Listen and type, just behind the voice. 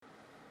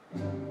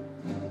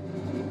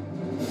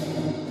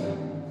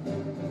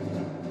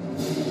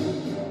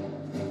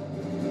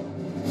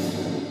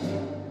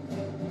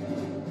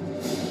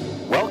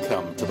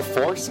Welcome to The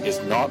Force is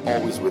Not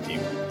Always With You,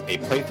 a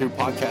playthrough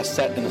podcast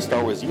set in the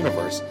Star Wars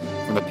universe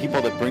from the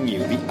people that bring you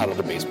the Out of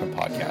the Basement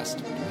podcast.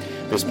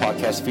 This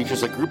podcast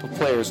features a group of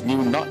players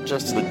new not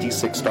just to the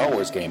D6 Star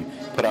Wars game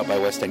put out by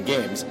West End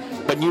Games,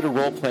 but new to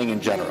role-playing in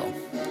general.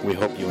 We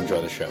hope you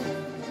enjoy the show.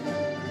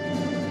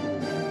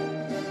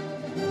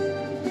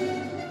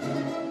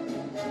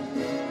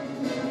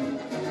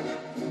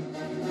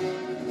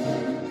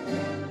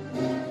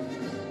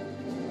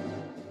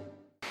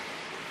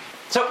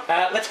 So,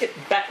 let's get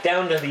back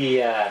down to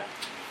the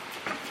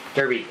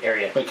Derby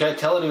area. Wait, can I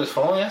tell that he was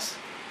following us?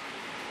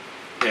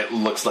 It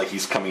looks like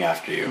he's coming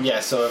after you. Yeah,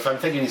 so if I'm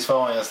thinking he's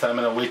following us, then I'm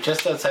going to wait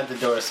just outside the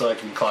door so I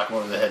can clock him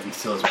over the head and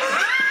steal his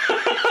weapons.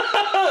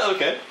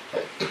 Okay.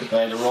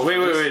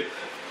 Wait.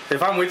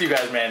 If I'm with you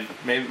guys, man,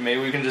 maybe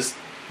we can just...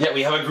 Yeah,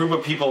 we have a group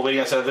of people waiting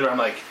outside the door. I'm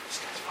like, this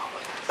guy's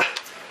following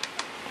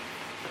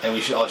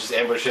us. And I'll just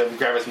ambush him,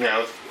 grab his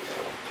mouth,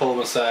 pull him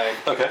aside,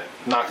 Okay.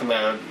 knock him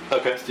out,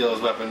 Okay. steal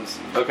his weapons.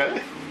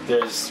 Okay.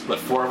 There's, what,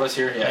 4 of us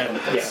here? Yeah.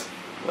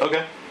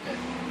 Okay.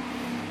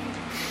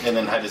 And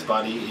then hide his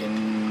body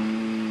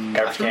in...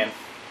 Garbage can.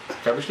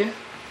 Garbage can?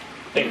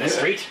 In the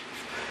street.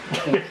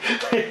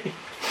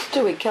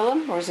 Do we kill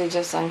him, or is he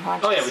just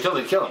unconscious? Oh, yeah, we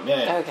totally kill him.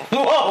 Yeah. Okay.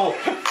 Whoa!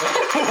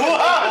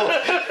 Whoa!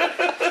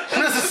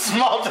 This is a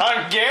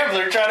small-time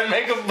gambler trying to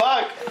make a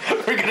buck.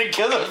 We're gonna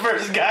kill the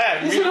first guy.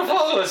 He's going to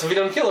follow us if we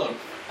don't kill him.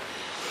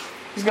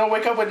 He's gonna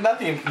wake up with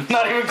nothing.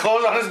 Not even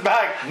clothes on his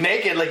back.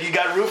 Naked like he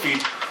got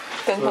roofied.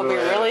 Then he'll be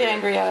really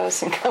angry at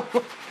us and come.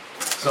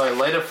 So I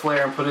light a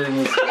flare and put it in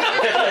his...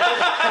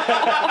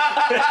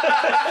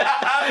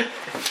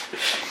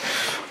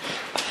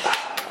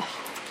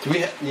 Do we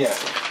yeah.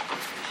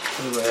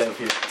 What do I have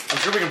here? I'm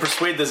sure we can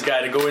persuade this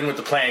guy to go in with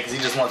the plan because he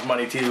just wants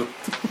money too.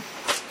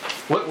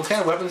 What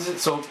kind of weapons is it?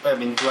 So, I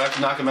mean, do I have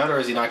to knock him out or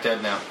is he knocked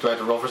out now? Do I have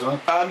to roll for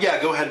something?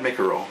 Yeah, go ahead and make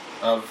a roll.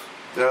 Of...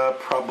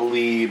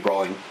 Probably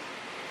brawling.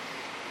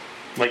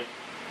 Like,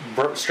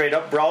 straight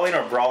up brawling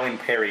or brawling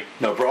parry?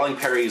 No, brawling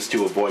parry is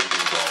to avoid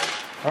being brawled.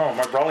 Oh,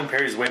 my brawling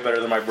parry is way better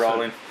than my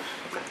brawling.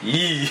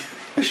 Yee.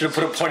 I should have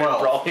put a point in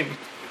 12. brawling.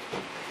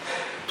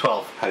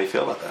 12. How do you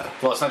feel about that?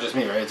 Well, it's not just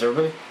me, right? It's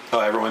everybody? Oh,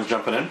 everyone's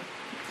jumping in?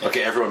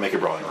 Okay, everyone make a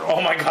brawling roll.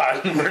 Oh my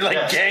god, we're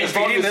like gang As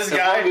long beating as- this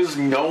guy. As long as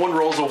no one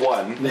rolls a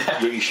 1,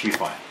 you should be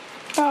fine.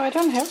 Oh, I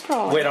don't have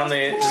problems. Wait, on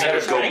the...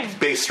 Just go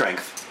base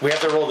strength. We have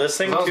to roll this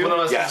thing As long as too? one of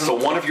us Yeah, doesn't- so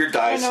one of your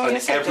dice Oh, no, on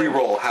yes, I every do.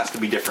 roll has to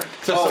be different.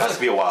 So it has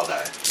to be a wild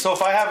die. So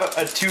if I have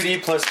a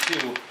 2D plus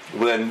 2...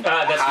 Well, then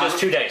That's half- just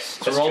 2 dice.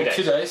 So Just roll 2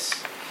 2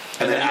 dice.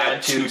 and then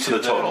add 2 to the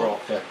total. roll.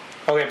 Yeah.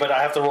 Okay, but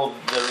I have to roll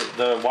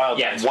the wild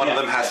Yeah, dice. One of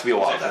them has to be a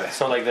wild die.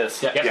 So like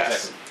this. Yeah,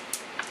 Yes. exactly.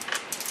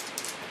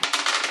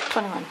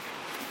 21.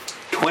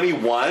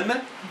 21?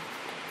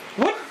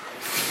 What?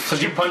 So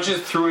she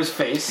punches through his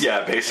face.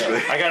 Yeah, basically.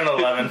 I got an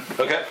 11.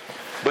 Okay.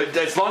 But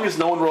as long as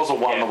no one rolls a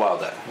 1 on the wild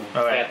die.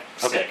 Alright.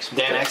 Okay. 6.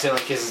 Dan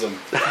accidentally kisses him.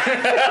 I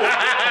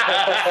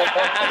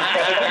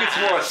think it's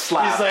more a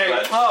slap. He's like,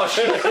 but- oh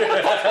shit.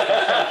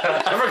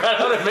 I forgot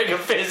how to make a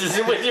face. Is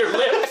it with your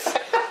lips?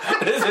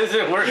 This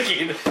isn't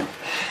working.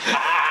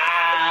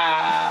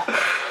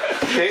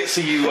 Okay,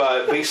 so you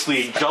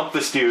basically jump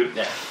this dude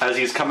Yeah. as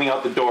he's coming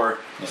out the door.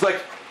 It's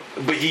like,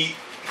 but he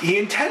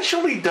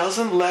intentionally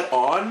doesn't let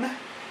on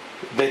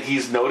that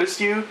he's noticed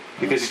you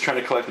because he's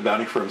trying to collect the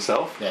bounty for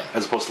himself, Yeah.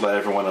 as opposed to let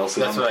everyone else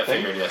in. That's on what I the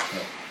thing. figured, yeah.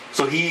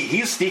 So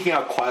he's sneaking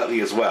out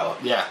quietly as well.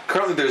 Yeah.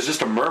 Currently, there's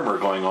just a murmur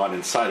going on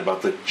inside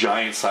about the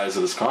giant size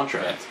of this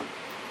contract.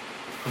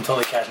 I'm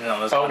totally cashing in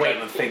on this Oh, contract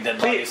wait. with fake dead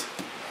Please. bodies.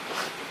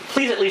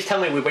 Please at least tell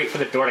me we wait for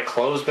the door to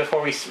close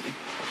before we...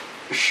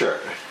 Sure.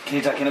 Can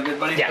you tuck in a bit,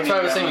 buddy? Yeah. That's why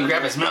I was saying we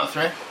grab his mouth,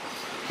 right?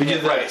 We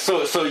do that. Right. So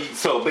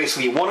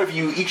basically, each one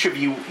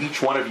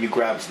of you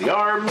grabs the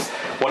arms.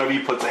 One of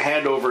you puts a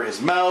hand over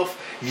his mouth.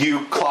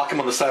 You clock him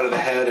on the side of the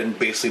head and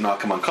basically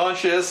knock him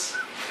unconscious.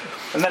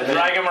 And then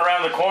drag him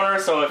around the corner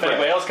so if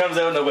anybody else comes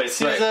out, nobody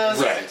sees us.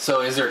 Right.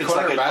 So is there a It's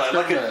corner like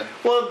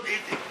bathroom?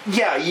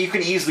 yeah, you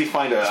can easily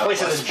find a This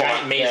place is a spot.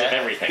 giant maze of Yeah.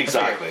 everything.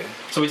 Exactly.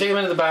 So we take him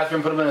into the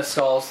bathroom, put him in his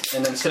skulls,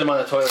 and then sit him on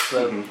the toilet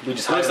so that we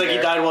just hide Looks him like he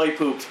there. died while he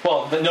pooped.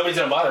 Well, but nobody's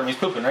gonna bother him. He's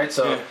pooping, right?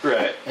 So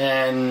Right.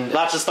 and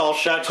Latch the stall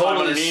shut, climb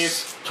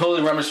underneath.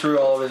 totally rummage through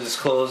all of his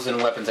clothes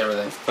and weapons,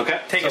 everything. Okay.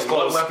 Take his So what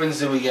clothes. weapons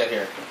did we get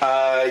here?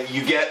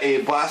 You get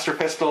a blaster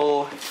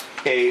pistol,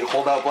 a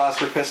holdout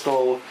blaster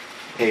pistol,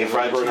 a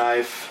vibro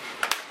knife,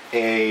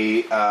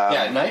 a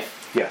Yeah, a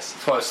knife. yes.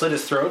 So I slit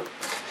his throat.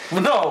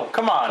 No,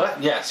 come on.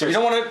 What? Yeah, You seriously.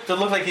 don't want it to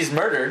look like he's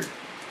murdered.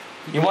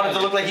 You want it to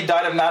look like he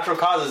died of natural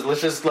causes.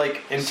 Let's just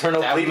like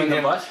internal Stab him bleeding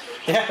in the butt.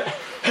 Yeah.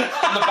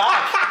 In the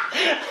back.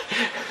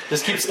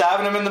 Just keep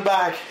stabbing him in the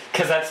back.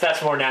 Because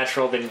that's more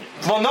natural than...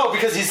 Well, no,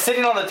 because he's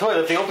sitting on the toilet.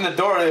 If they open the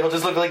door, he'll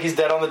just look like he's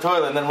dead on the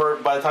toilet, and then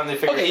by the time they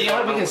figure Okay, you know it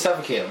what? We out, can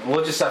suffocate him.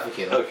 We'll just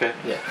suffocate him. Okay.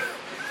 Yeah.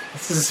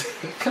 This is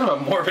kind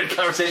of a morbid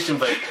conversation,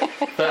 but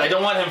I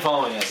don't want him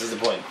following us. Is the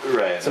point?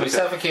 Right. So we okay.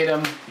 suffocate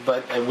him,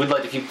 but I would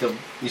like to keep the.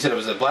 You said it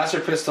was a blaster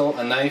pistol,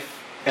 a knife.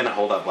 And a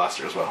holdout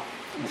blaster as well.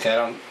 Okay,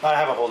 I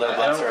have a holdout I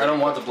blaster. don't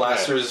want the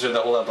blasters or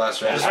the holdout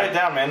blaster. Just write it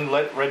down, man.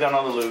 Write down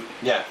all the loot.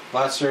 Yeah,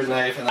 blaster,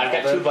 knife, and then I've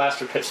got holdout. 2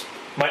 blaster pistols.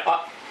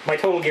 My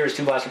total gear is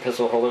 2 blaster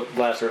pistol, hold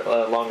blaster,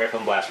 long rifle,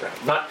 and blaster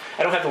round.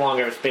 I don't have the long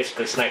rifle. It's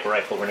basically sniper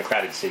rifle. We're in a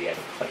crowded city. I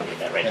don't fucking need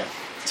that right Yeah. now.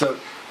 So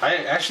I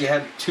actually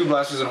had 2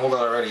 blasters and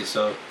holdout already.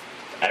 So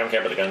I don't care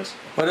about the guns.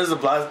 What is the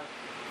blast?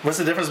 What's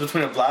the difference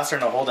between a blaster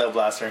and a holdout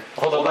blaster?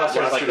 Holdout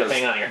blaster is like the does,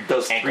 thing on your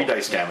does 3 ankle.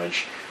 dice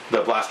damage.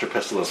 The blaster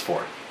pistol is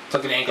 4. it's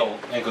like an ankle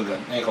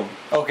gun, ankle.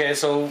 Okay,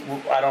 so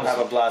I don't have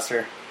a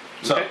blaster.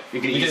 So Okay. You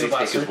can did easily the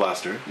take his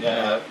blaster.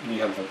 Yeah, you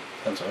have the.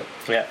 I'm sorry.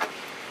 Yeah.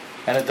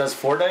 And it does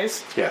 4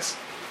 dice? Yes.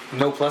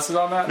 No pluses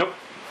on that? Nope.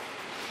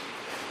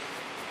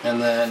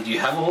 And then, do you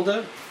have a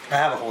holdout? I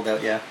have a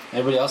holdout, yeah.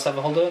 Anybody else have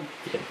a holdout?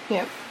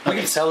 Yep. We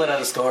can sell it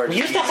at a store. We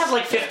used to have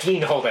like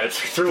 15 holdouts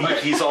through.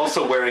 He's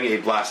also wearing a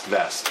blast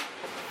vest,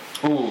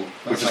 Ooh,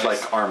 which is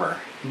like armor.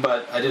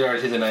 But I did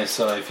already take the knife,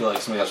 so I feel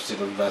like somebody else should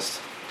take the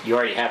vest. You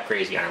already have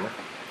crazy armor.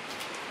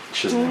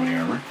 She doesn't have any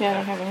armor. Yeah, I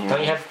don't have any. Don't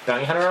you have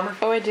bounty hunter armor?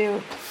 Oh, I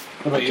do.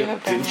 What about I do you?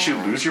 have Didn't you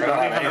lose your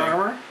bounty hunter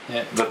armor?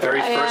 Yeah. The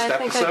very first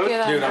episode?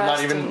 Dude, I'm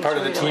not even part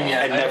of the team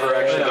yet. I never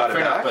actually got it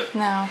fair back. enough, but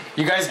No.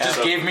 You guys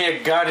just gave me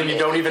a gun and you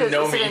don't even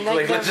know me. Is it a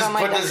Like, let's negative just on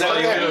my put this out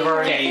dexterity? here.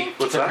 already-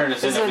 What's that?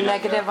 Is it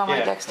negative on my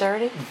Yeah.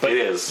 dexterity? It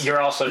is. You're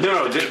also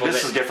No, just the people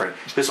this that- is different.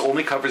 This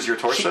only covers your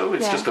torso.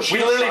 It's Yeah. just a. We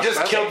literally blast just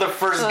vest. killed the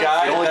first So-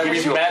 guy It only that gives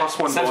we've you a met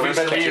 +1 since we've bonus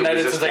been to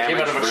reunited resist since I came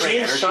out of a damage She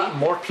crate. has shot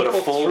more But a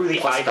people full through the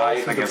plus eyeballs die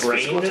of the against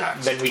physical brain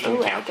attacks. than we Ooh, can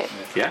I count. like it.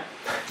 Yeah.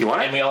 You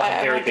want And it? we all have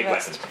I very like big the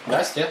weapons.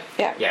 Vest, yeah.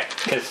 Yeah. Yeah,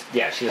 because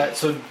she's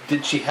So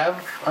did she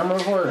have armor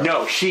before? or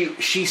No,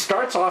 she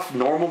starts off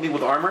normally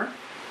with armor,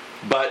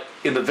 but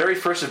in the very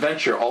first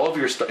adventure, all of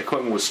your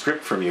equipment was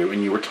stripped from you,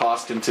 and you were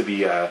tossed into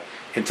the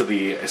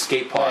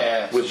escape Oh, pod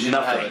yeah. So with she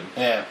didn't have nothing. it.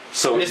 Yeah.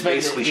 So I just meant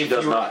basically, if she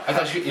does you were- not. I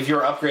thought if you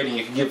were upgrading,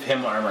 you could give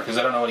him armor because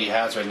I don't know what he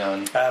has right now.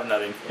 And, I have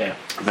nothing. yeah.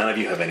 None of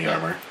you have any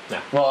armor.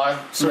 well, I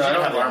So I you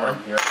don't have have armor.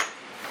 armor. You're right.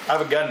 I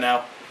have a gun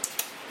now.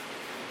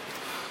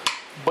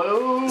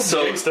 Boom!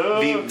 So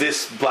gangsta.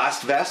 this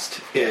blast vest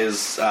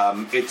is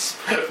it's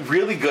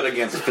really good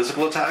against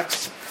physical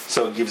attacks.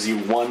 So it gives you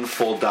 1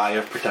 full die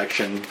of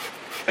protection,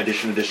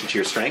 addition to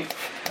your strength.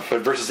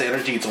 But versus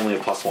energy, it's only a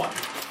 +1.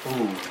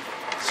 Ooh.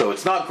 So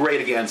it's not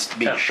great against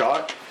being Yeah.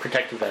 shot.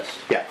 Protective vest.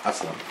 Yeah, that's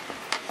the one.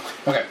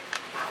 Okay.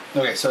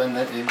 Okay. So, do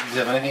you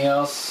have anything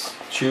else?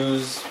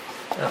 Shoes.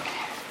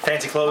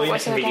 Fancy clothing.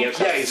 What's Some it videos.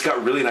 again? Yeah, he's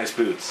got really nice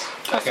boots.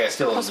 Okay,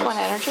 still Plus 1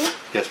 energy.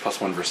 Yes,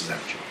 +1 versus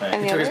energy. And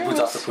He the took his other boots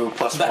off the was-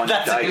 poop. +1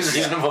 That's dice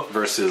reasonable.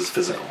 versus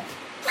physical.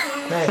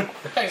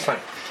 It's fine.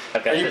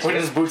 I've got Are you this putting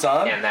here his boots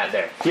on? and that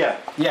there. Yeah.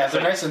 Yeah, if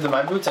they're nicer than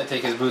my boots, I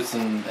take his boots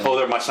and Oh,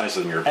 they're much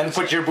nicer than your. And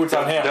put your boots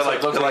on him. They're so like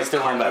it looks they're like like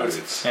still wearing combat boots.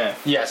 boots. Yeah.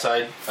 yeah. So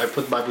I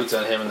put my boots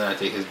on him and then I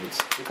take his boots.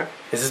 Okay.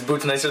 Is his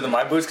boots nicer than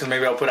my boots? Because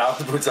maybe I'll put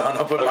Alan's boots on.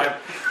 I'll put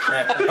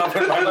I'll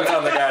put my boots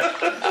on the guy.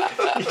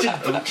 It's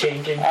just boot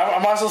changing.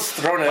 I'm also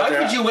throwing it out Why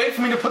there. would you wait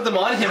for me to put them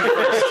on him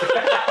first?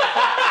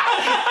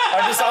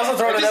 I'm just also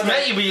throwing I it just out there.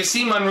 met you, but you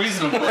seem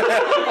unreasonable.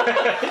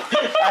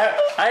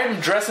 I am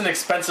dressed in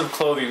expensive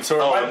clothing, so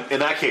Oh, if in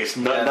that case,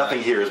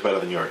 nothing here is better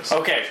than yours.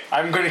 okay,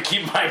 I'm going to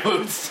keep my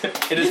boots. It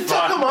is You took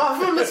them fine.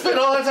 off him and spent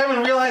all that time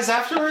and realized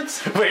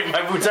afterwards? Wait,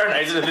 my boots are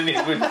nicer than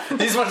these boots.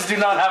 These ones do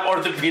not have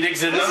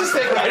orthopedics in them. is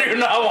taking- I do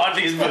not want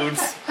these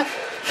boots.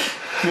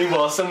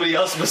 Meanwhile, somebody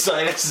else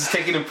beside us is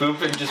taking a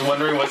poop and just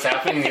wondering what's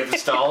happening in the other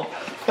stall.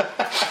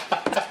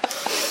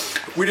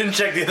 We didn't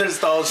check the other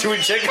stalls. Should we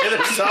check the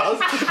other stalls?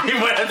 We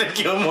might have to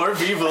kill more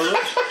people.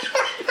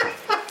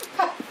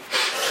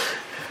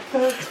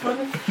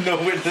 No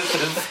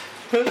witnesses.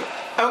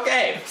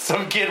 Okay.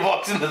 Some kid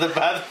walks into the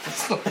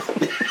bathroom.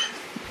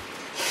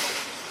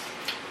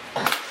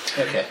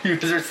 Okay. You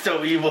guys are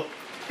so evil.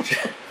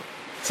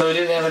 So we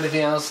didn't have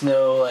anything else?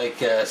 No, like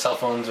cell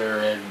phones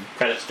or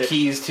Credit stick.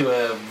 keys to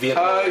a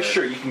vehicle? or-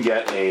 Sure, you can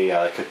get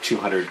like a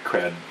 200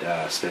 cred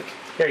stick.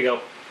 Here you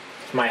go.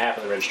 It's my half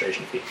of the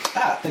registration fee.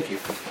 Ah, thank you.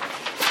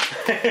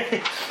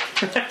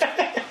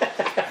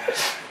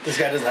 This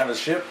guy doesn't have a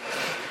ship.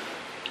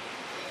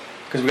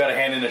 Because we got to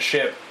hand in a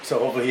ship, so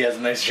hopefully he has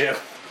a nice ship.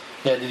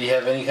 Yeah, did he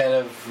have any kind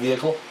of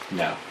vehicle?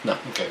 No. No.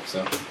 Okay,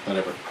 so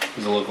whatever.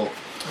 He's a local.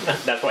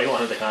 That's why you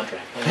wanted the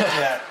contract.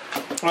 Yeah.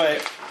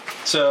 Right.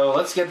 So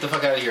let's get the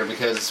fuck out of here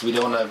because we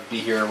don't want to be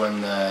here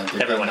when they're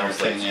Everyone getting else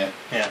everything leaves.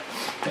 yet.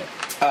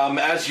 Yeah.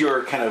 As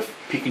you're kind of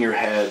peeking your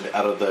head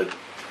out of the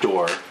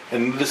door,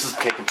 and this is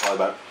taking probably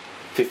about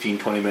 15,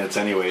 20 minutes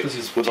anyway, Because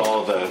he's with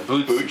all the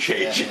boots. boot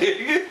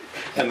changing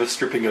and the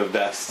stripping of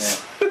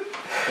vests.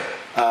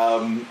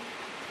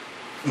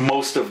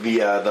 Most of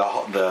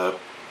the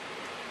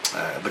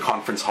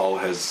conference hall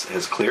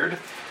has cleared.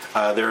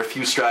 There are a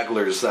few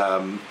stragglers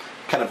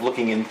kind of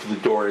looking in through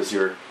the door as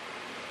you're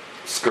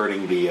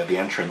skirting the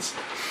entrance.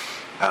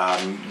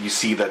 You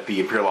see that the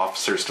Imperial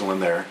officer is still in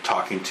there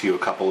talking to a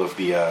couple of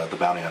the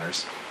bounty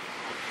hunters.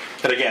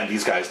 And again,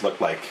 these guys look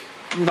like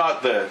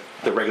Not the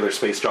regular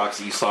space jocks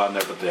that you saw in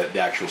there, but the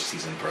actual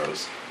seasoned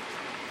pros.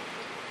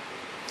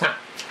 Huh.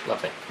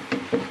 Lovely.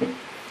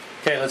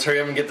 Okay, let's hurry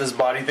up and get this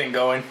body thing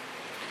going.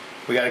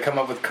 We got to come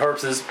up with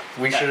corpses.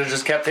 We should have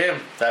just kept him.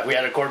 That we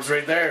had a corpse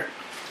right there.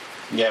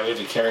 Yeah, we have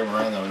to carry him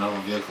around though. We don't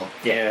have a vehicle.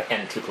 Yeah,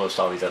 and too close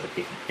to all these other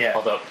people. Yeah.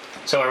 Although,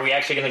 so are we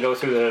actually going to go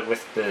through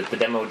with the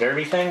demo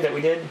derby thing that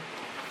we did?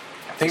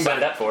 Think Signed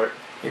about up for it.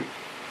 it.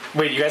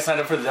 Wait, you guys signed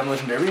up for the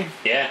Demolition Derby?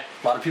 Yeah.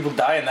 A lot of people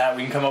die in that.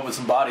 We can come up with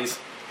some bodies.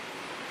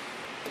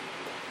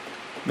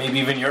 Maybe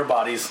even your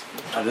bodies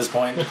at this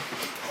point.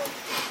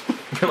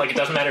 Like it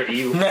doesn't matter to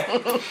you.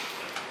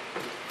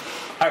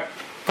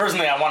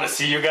 Personally, I want to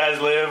see you guys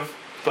live,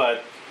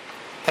 but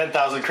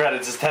 10,000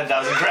 credits is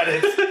 10,000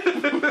 credits.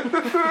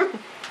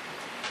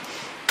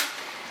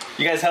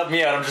 You guys help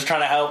me out. I'm just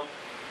trying to help.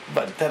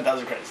 But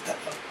 10,000 credits is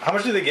 10,000. How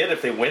much do they get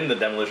if they win the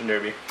Demolition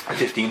Derby?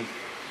 15.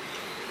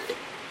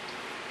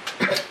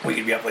 We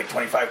could be up like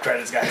 25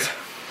 credits, guys.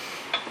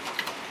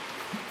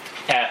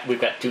 We've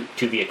got two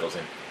vehicles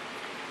in.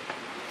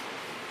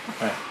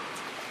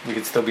 We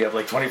could still be up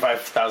like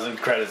 25,000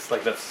 credits.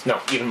 Like that's No,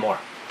 even more.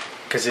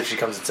 because if she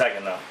comes in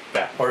second, though.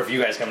 Yeah. Or if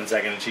you guys come in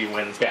second and she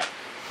wins. Yeah.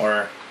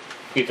 Or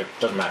Either.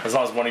 Doesn't matter. as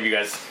long as one of you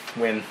guys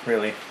win,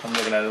 really. I'm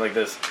looking at it like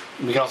this.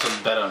 We can also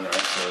bet on it, right?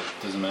 So it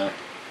doesn't matter.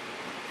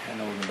 I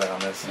know we can bet on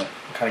this. Yeah.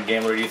 What kind of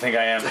gambler do you think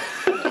I am?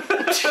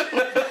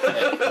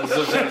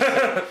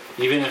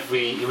 Even if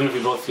we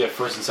both get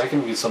first and second,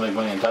 we can still make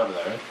money on top of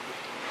that, right?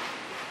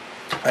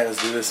 Alright,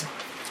 let's do this.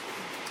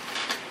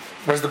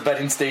 Where's the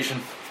betting station?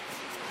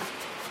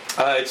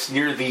 It's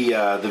near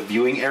the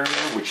viewing area,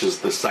 which is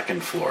the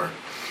second floor.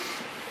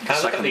 Can I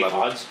look at Second the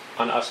level. odds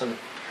on us and...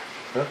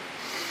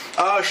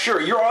 Sure.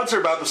 Your odds are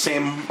about the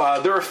same.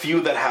 There are a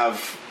few that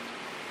have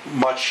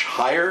much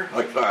higher,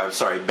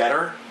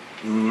 better.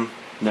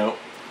 No,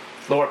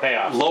 Lower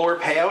payoffs. lower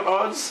payout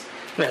odds.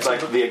 Yes. Like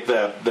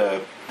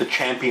the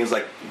champions,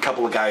 like a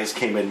couple of guys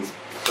came in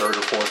third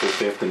or fourth or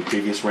fifth in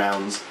previous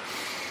rounds.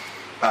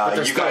 they're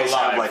You still guys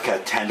alive. have like a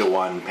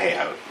 10-1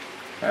 payout.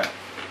 Yeah.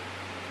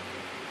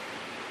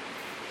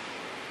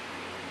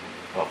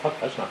 Oh, fuck,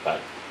 that's not bad.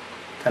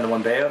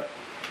 10-1 payout.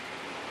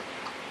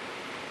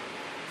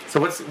 So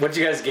what's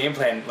you guys' game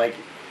plan? Like,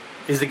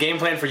 is the game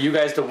plan for you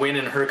guys to win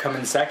and her come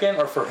in second,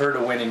 or for her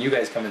to win and you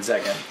guys come in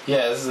second?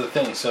 Yeah, this is the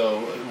thing. So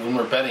when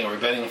we're betting, are we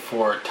betting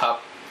for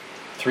top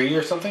 3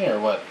 or something, or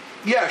what?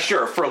 Yeah,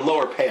 sure. For a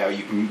lower payout,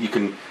 you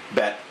can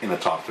bet in the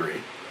top 3.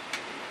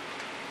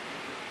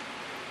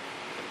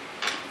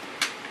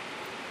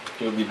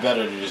 It would be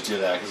better to just do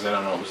that because I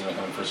don't know who's going to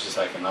come in first or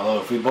second.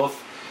 Although if we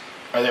both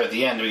are there at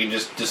the end, we can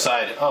just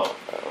decide. Oh,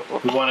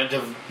 we wanted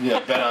to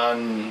bet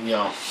on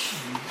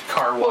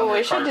car 1 Well, or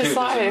we car should 2.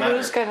 decide Doesn't matter.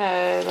 who's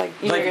gonna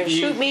you're Like, gonna you-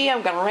 shoot me.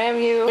 I'm gonna ram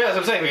you. Yeah, that's what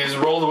I'm saying. We can just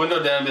roll the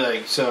window down and be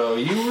like, "So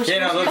you were."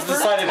 Yeah, no, let's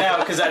decide it now,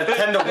 because at a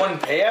 10-1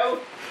 payout,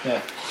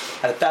 Yeah.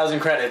 at 1,000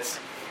 credits,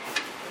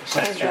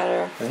 Sounds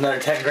better. there's another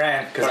 10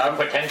 grand. Because Because I I'm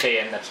put 10K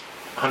in, that's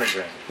 100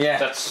 grand. Yeah.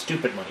 That's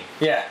stupid money.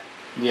 yeah,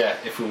 Yeah,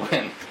 if we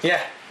win.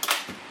 yeah.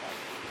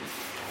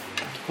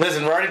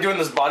 Listen, we're already doing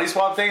this body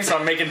swap thing, so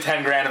I'm making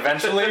 10 grand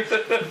eventually.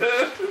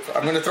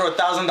 I'm gonna throw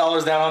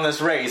 $1,000 down on this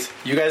race.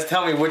 You guys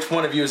tell me which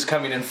one of you is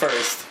coming in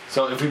first.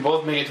 So if we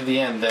both make it to the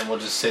end, then we'll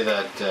just say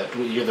that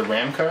you're the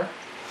ram car.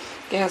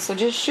 Yeah, so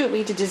just shoot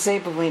me to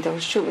disable me.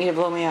 Don't shoot me to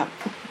blow me up.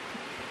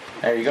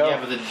 There you go. Yeah,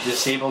 but the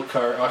disabled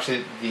car.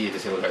 Actually, the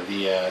disabled car.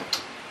 The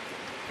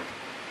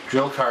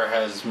drill car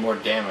has more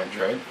damage,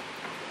 right?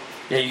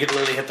 Yeah, you could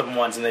literally hit them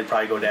once and they'd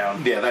probably go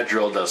down. Yeah, that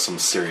drill does some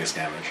serious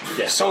damage.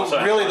 Yeah. So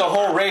Also, really, the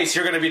whole race,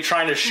 you're going to be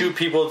trying to shoot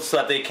people so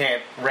that they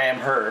can't ram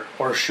her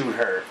or shoot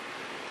her.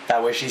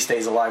 That way, she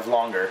stays alive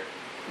longer.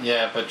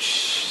 Yeah, but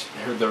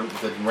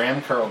the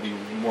ram car will be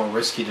more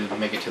risky to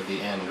make it to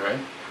the end, right?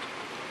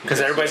 Because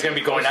everybody's going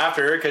to be going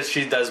after her because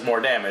she does more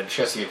damage.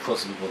 She has to get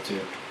close to people too.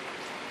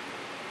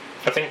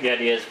 I think the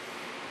idea is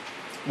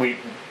we.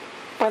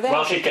 Well, then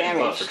Well, I'll be she's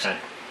getting closer, damaged. kind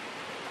of.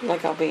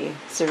 Like I'll be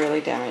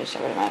severely damaged,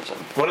 I would imagine.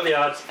 What are the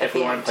odds if we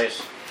the want to end.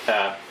 place?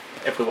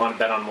 If we want to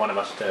bet on one of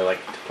us to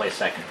place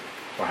second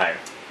or higher,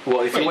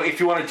 Well, if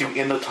you want to do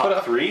in the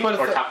top 3, put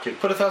or top 2.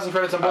 Put 1,000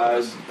 credits on both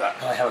of us.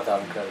 I only have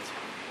 1,000 credits.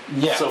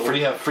 Yeah. so what do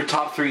you have? for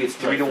top 3, it's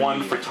 3-1.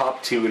 Right, For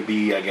top 2, it'd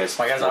be, I guess.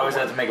 My guys always 4-1.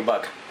 have to make a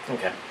buck.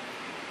 Okay.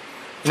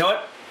 You know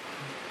what?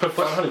 Put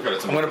 500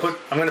 credits on.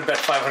 I'm gonna bet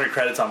 500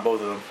 credits on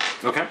both of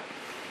them. Okay.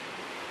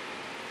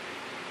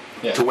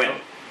 Yeah. To win.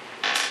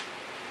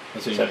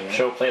 That's what you So mean, right?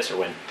 show, place, or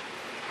win.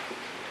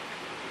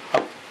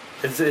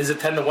 Is it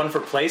 10-1 for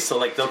place? So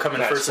like they'll come in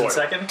That's first and 4-1.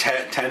 second.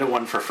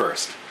 10-1 for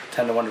first.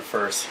 10-1 to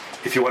first.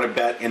 If you want to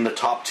bet in the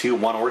top 2,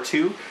 1 or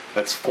 2,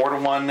 that's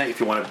 4-1. If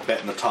you want to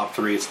bet in the top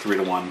 3, it's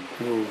 3-1.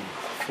 Ooh,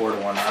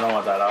 4-1. I don't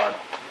want that odd.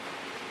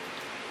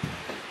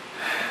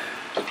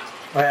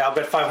 Okay, I'll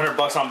bet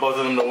 $500 on both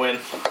of them to win,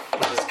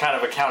 which is kind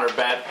of a counter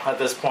bet at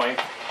this point.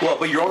 Well,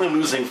 but you're only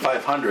losing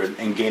 500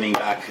 and gaining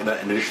back an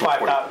additional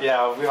 40.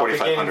 I'll be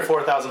gaining 4,500.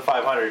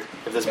 4,500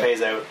 if this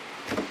pays out.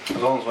 As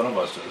long as one of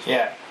us does.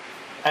 Yeah,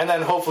 and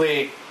then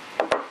hopefully,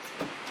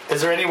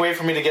 is there any way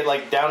for me to get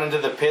like down into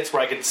the pits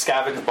where I could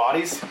scavenge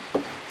bodies?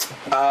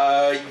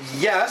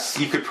 Yes,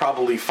 you could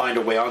probably find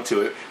a way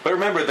onto it, but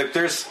remember that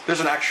there's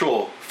an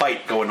actual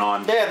fight going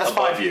on Yeah, that's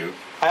above fine. you.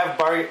 I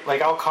have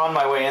I'll con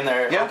my way in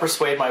there. Yeah. I'll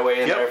persuade my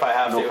way in Yep, there if I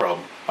have to. no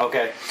problem.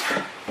 Okay.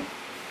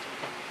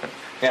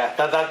 Yeah,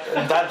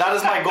 that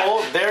is my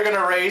goal. They're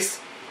gonna race,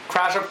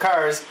 crash up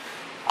cars.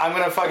 I'm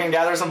gonna fucking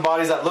gather some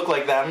bodies that look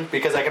like them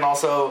because I can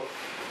also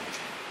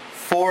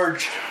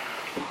forge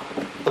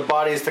the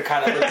bodies to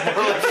kind of look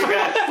more like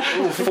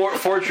you guys.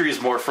 Forgery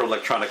is more for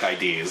electronic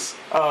IDs.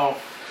 Oh,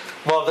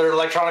 well, their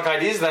electronic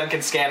IDs then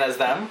can scan as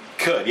them.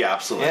 Could, yeah,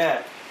 absolutely.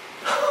 Yeah.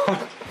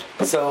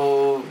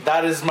 So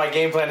that is my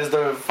game plan: is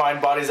to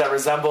find bodies that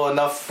resemble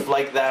enough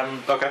like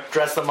them. Okay.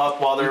 Dress them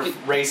up while they're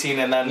racing,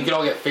 and then We could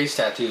all get face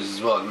tattoos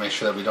as well to make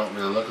sure that we don't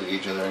really look like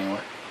each other anymore.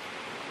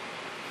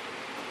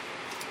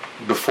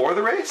 Before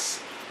the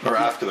race or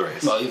after the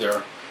race? Well,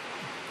 either.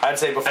 I'd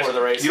say before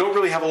the race. You don't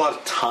really have a lot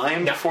of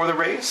time No. before the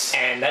race.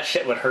 And that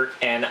shit would hurt,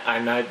 and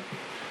I'm not...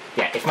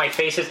 Yeah, if my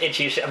face is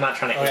itchy as shit, I'm not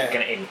trying to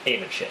Okay.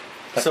 aim at shit.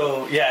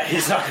 So yeah,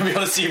 he's not gonna be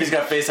able to see if he's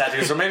got face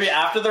tattoos. So maybe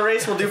after the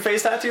race we'll do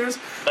face tattoos.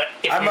 But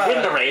if I'm, we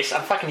win the race,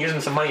 I'm fucking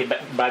using some money to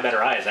buy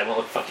better eyes. I won't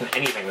look fucking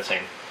anything the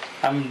same.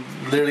 I'm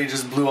literally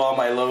just blew all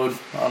my load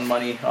on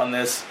money on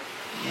this.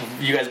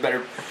 You guys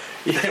better.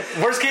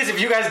 Worst case, if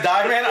you guys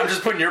die, man, I'm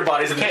just putting your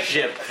bodies in the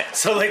ship.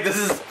 So like this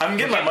is, I'm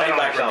getting my money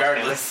back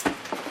regardless.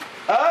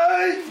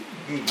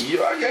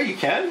 Yeah, you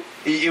can.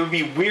 It would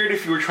be weird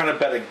if you were trying to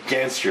bet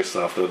against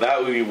yourself, though. That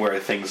would be where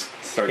things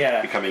start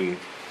becoming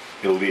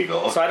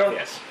illegal. So I don't.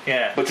 Yes.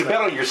 Yeah. But to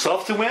bet on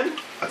yourself to win,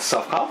 that's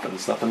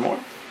self-confidence, nothing more.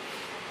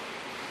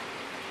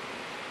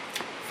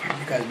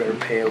 You guys better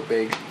pay out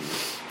big.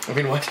 I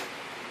mean, what?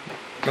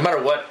 No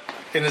matter what,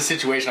 in this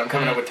situation, I'm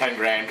coming up with 10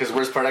 grand. Because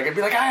worst part, I could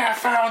be like, I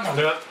found them.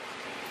 Yep.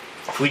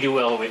 If we do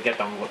well, we get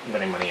them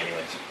winning money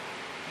anyways.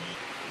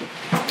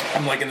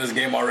 I'm liking this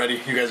game already.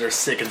 You guys are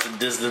sick and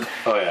sadistic.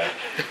 Oh, yeah.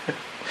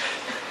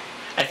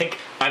 I think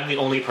I'm the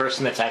only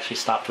person that's actually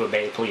stopped to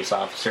obey a police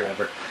officer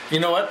ever. You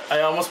know what?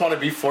 I almost want to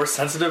be force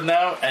sensitive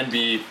now and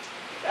be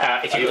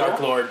If a you Dark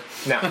Lord.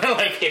 No,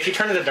 Like- if you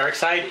turn to the dark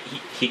side,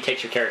 he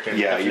takes your character.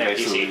 Yeah, as you an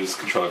basically NPC. lose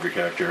control of your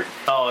character.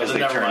 Oh, as then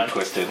they never turn mind.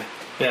 twisted.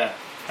 Yeah,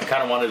 I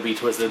kind of wanted to be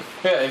twisted.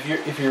 Yeah,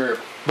 if you're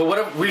But what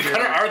if we kind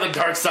of are the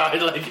dark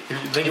side? Like, if you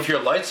think if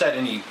you're light side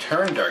and you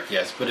turn dark,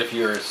 yes. But if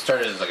you're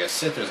started as like a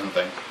Sith or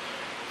something,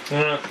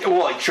 Well,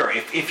 like, sure,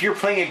 if you're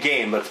playing a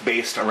game that's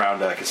based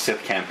around like a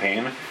Sith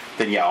campaign,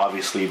 then yeah,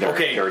 obviously there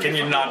okay, there are can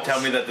you different not rules.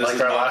 tell me that this like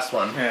is our not? last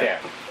one. Yeah. Yeah.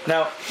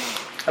 Now,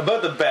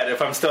 about the bet,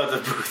 if I'm still at the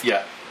booth.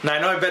 Yeah. Now I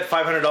know I bet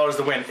 $500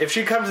 to win. If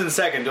she comes in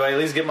second, do I at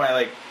least get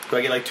my do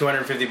I get like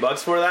 $250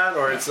 for that,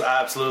 or it's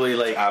absolutely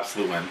like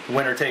Absolute win.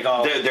 winner take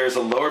all? There's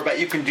a lower bet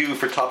you can do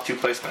for top 2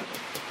 placement.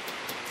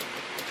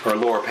 Or a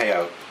lower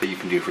payout that you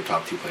can do for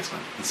top 2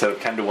 placement. Instead of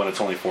 10 to 1,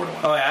 it's only 4 to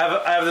 1. Oh, yeah,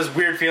 I have this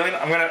weird feeling.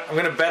 I'm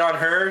gonna bet on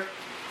her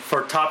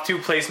for top 2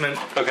 placement.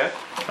 Okay.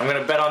 I'm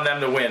gonna bet on them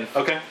to win.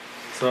 Okay.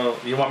 So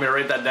you want me to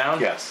write that down?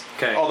 Yes.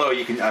 Okay. Although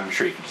I'm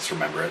sure you can just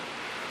remember it.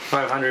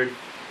 500.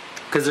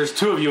 Because there's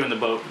 2 of you in the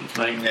boat.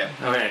 Like, Yeah.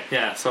 Okay.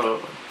 Yeah.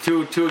 So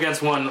two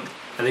against 1.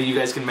 I think you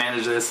guys can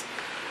manage this.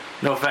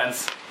 No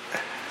offense.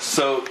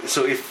 So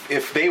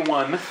if they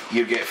won,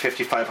 you'd get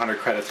 5,500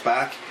 credits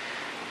back.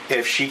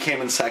 If she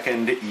came in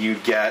second,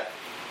 you'd get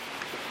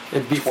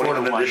It'd be 4 to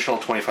an 1. additional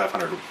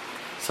 2,500.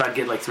 So I'd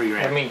get like 3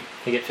 grand. I mean,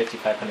 you get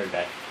 5,500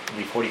 back. It'd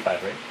be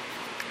 45, right?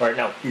 Or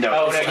no? No.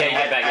 Oh, no, it's- yeah, you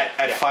get back.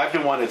 At yeah. 5 to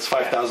 1, it's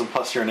 5,000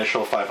 plus your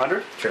initial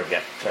 500, True.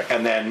 Yeah. Sorry.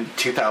 and then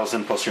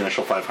 2,000 plus your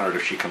initial 500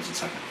 if she comes in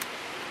second.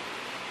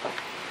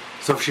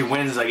 So if she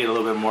wins, I get a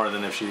little bit more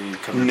than if she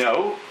comes in.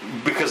 No,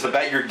 because the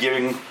bet you're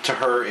giving to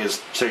her is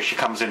say she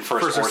comes in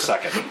first or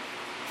second.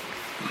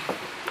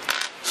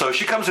 So if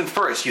she comes in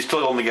first, you still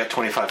only get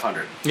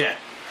 2,500, Yeah.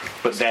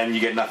 but then you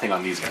get nothing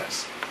on these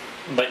guys.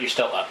 But you're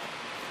still up.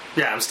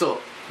 Yeah, I'm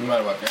still. No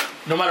matter what. Yeah.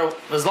 No matter.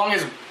 As long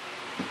as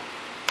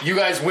you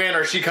guys win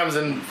or she comes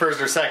in first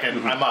or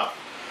 2nd, I'm up.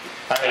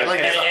 I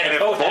like And- that. and And if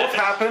both both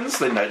happens. happens,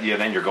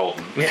 then you're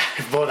golden. Yeah,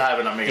 if both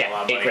happen, I'm making a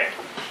lot Yeah, of 8 money. grand.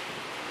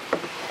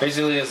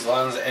 Basically, as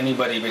long as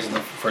anybody based on the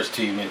first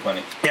 2, you make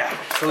money. Yeah,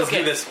 so let's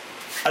do this.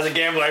 As a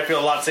gambler, I feel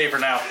a lot safer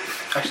now.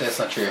 Actually, that's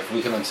not true. If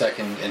we come in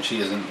second and she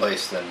isn't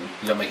placed, then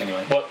you don't make any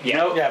money. Well, yeah.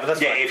 No, Yeah, but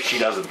that's yeah. fine. If she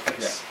doesn't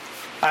place.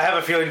 I have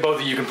a feeling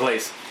both of you can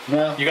place.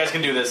 No. You guys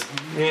can do this.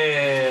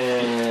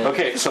 Yeah.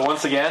 Okay, so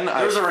once again,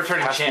 There's a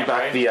returning pass me champ,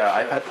 back right? the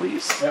iPad,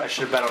 please. I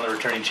should have bet on the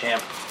returning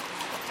champ.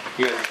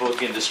 You guys are both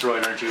getting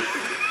destroyed, aren't you?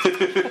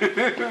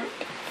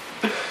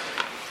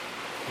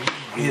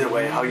 Either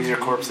way, I'll use your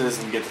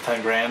corpses and get the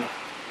 10 grand.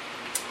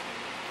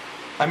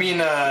 I mean,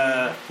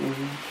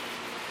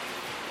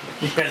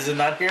 you guys did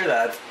not hear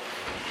that.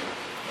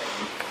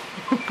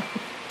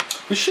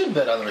 We should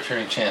bet on the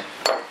returning champ.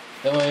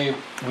 That way,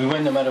 we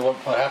win no matter what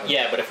happens.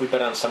 Yeah, but if we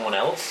bet on someone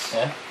else,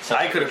 Yeah.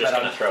 sometimes I could've we're just bet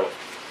gonna on- throw it.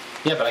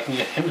 Yeah, but I can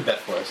get him to bet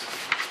for us.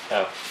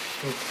 Oh.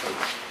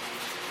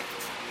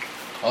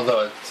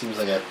 Although it seems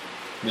like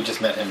we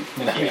just met him.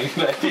 You know, Yeah.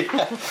 good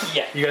idea.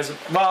 Yeah. You guys,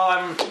 well,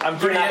 I'm You're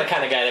pretty. not the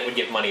kind of guy that would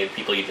give money to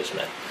people you just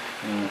met.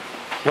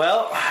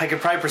 Well, I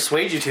could probably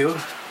persuade you to.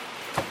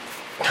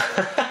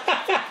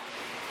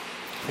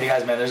 Hey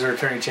guys, man, there's a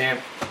returning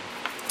champ.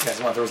 You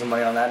guys want to throw some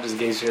money on that just in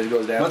case it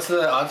goes down? What's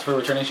the odds for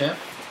returning champ?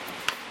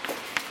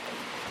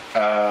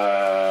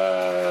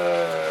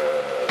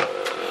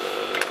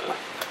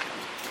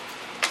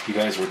 You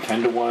guys were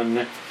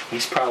 10-1.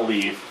 He's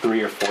probably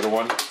 3 or 4 to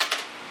 1.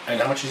 And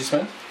how much did you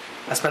spend?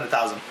 I spent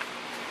 1,000.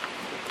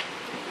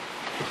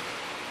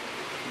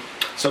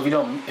 So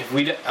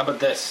how about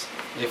this?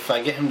 If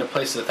I get him to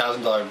place a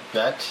 $1,000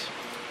 bet,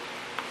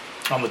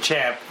 On the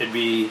champ, it'd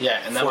be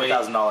and that way,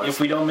 $4,000. if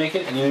we don't make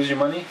it and you lose your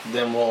money,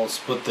 then we'll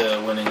split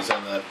the winnings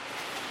on the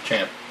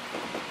champ.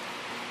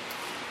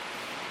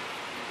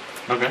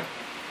 Okay.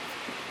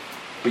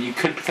 But you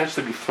could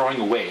potentially be throwing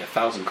away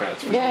 1,000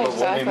 credits. Yeah, But what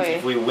exactly.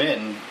 if we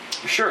win,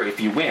 Sure, if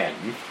you win.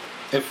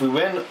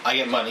 I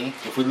get money.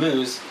 If we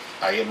lose,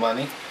 I get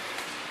money.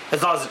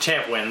 As long as the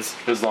champ wins.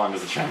 As long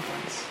as the champ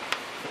wins.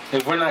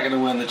 If we're not going to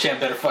win, the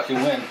champ better fucking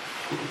win.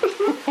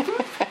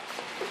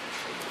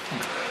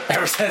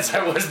 Ever since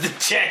I was the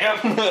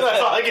champ,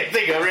 that's all I can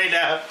think of right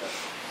now.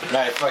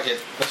 Alright, fuck it.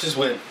 Let's just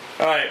win.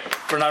 All right,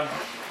 we're not.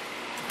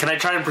 Can I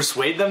try and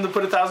persuade them to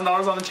put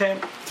 $1,000 on the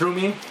champ through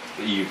me?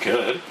 You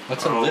could.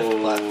 What's a lift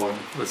platform?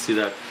 Let's see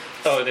that.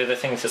 Oh, they're the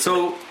things that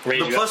So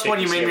raise the you plus up so one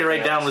you can made see me write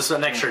everything down else. was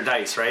an extra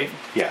dice, right?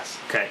 Yes.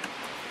 Okay.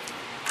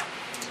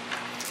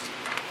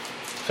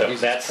 So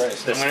Jesus that's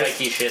Christ. the I'm gonna-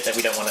 spiky shit that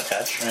we don't want to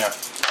touch. Yeah.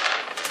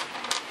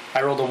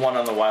 I rolled a 1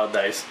 on the wild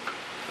dice.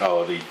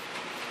 Oh,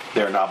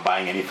 they're not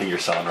buying anything you're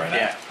selling right now.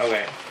 Yeah.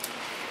 Okay.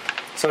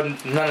 So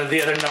none of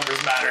the other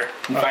numbers matter.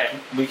 In Okay. fact,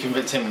 we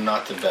convinced him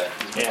not to bet.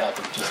 Is what Yeah.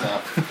 happened just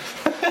now.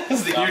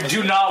 It's the You opposite.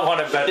 do not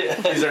want to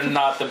bet. These are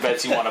not the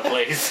bets you want to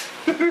place.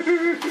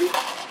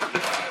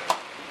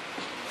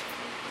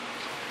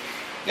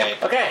 Yeah.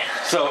 Okay.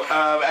 So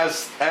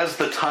as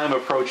the time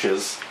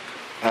approaches,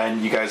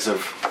 and you guys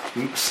have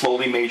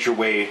slowly made your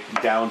way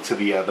down to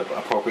the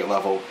appropriate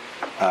level,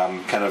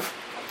 kind of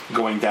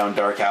going down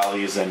dark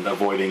alleys and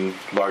avoiding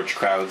large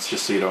crowds,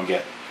 just so you don't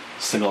get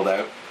singled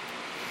out.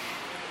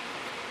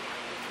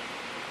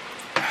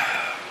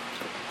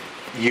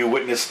 You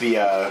witness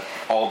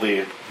all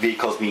the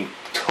vehicles being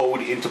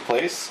towed into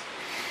place.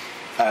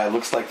 It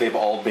looks like they've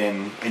all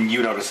been, and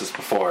you noticed this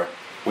before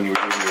when you were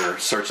doing your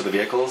search of the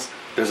vehicles.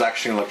 There's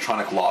actually an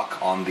electronic lock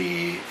on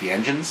the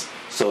engines,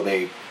 so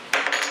they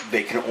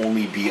can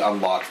only be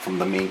unlocked from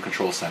the main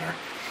control center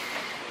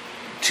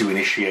to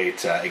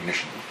initiate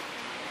ignition.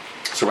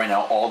 So right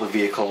now, all the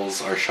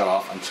vehicles are shut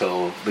off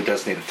until the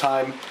designated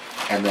time,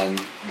 and then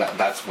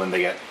that's when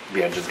the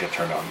engines get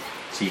turned on.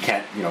 So you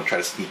can't, try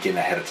to sneak in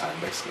ahead of time,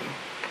 basically.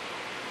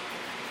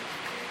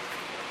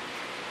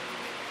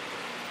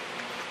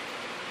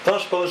 Don't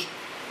suppose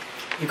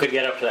you could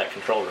get up to that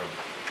control room.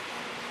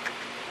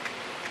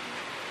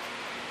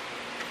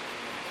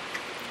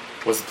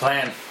 What's the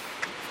plan?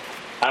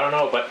 I don't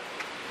know, but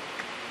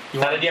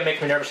You that want idea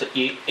makes me nervous that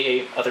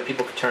A, other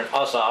people could turn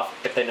us off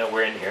if they know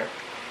we're in here,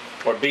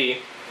 or B,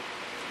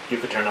 you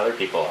could turn other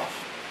people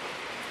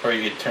off. Or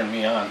you could turn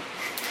me on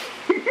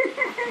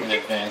in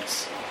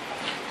advance.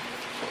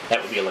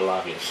 That would be a little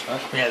obvious.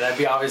 Yeah, that'd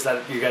be obvious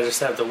that you guys are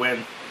set up to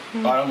win.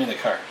 Oh, I don't mean the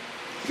car.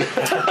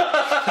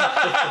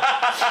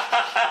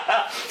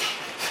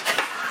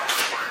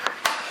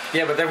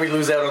 Yeah, but then we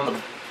lose out on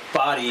the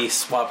body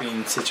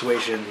swapping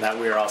situation that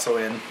we're also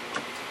in.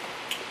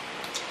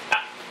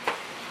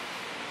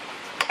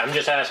 I'm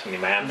just asking you,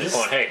 man. I'm just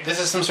going, hey, This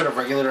is some sort of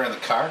regulator in the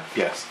car.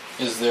 Yes.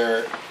 Is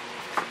there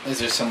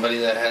somebody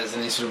that has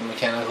any sort of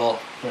mechanical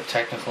or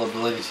technical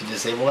ability to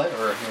disable that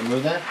or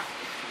remove that?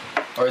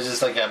 Or is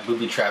this like a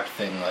booby-trapped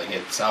thing, like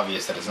it's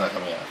obvious that it's not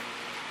coming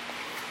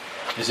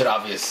off? Is it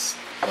obvious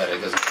that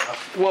it doesn't come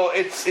off? Well,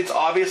 it's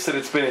obvious that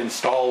it's been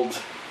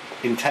installed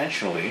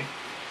intentionally.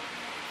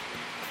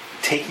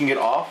 Taking it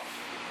off,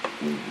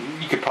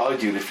 you could probably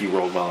do it if you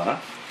rolled well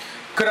enough.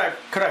 Could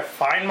I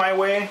find my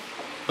way?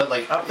 But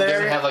like, Up it there?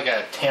 doesn't have like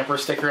a tamper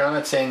sticker on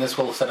it saying this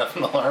will set up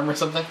an alarm or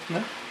something?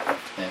 No.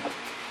 Yeah.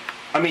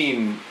 I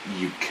mean,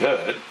 you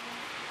could.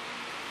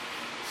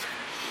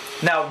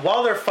 Now,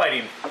 while they're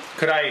fighting,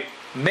 could I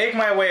make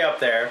my way up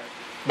there?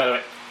 by the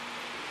way,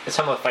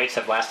 some of the fights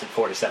have lasted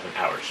 4 to 7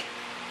 hours.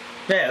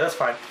 Yeah, that's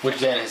fine. Which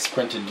Dan has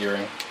sprinted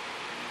during.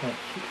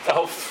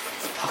 Oh,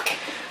 fuck.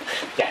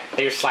 Yeah,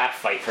 they were slap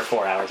fight for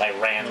 4 hours. I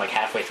ran like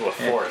halfway through a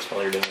forest while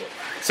they were doing it.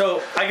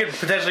 So I could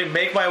potentially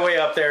make my way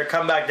up there,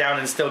 come back down,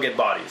 and still get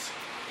bodies.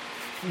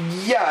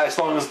 Yeah, as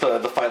long as the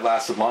fight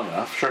lasted long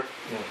enough, sure.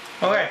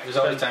 Okay. There's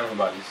always time for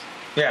bodies.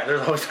 Yeah,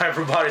 there's always time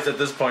for bodies at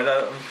this point.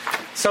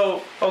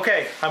 So,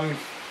 okay,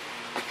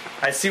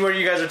 I see what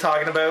you guys are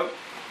talking about.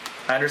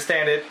 I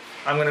understand it.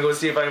 I'm gonna go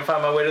see if I can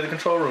find my way to the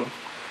control room.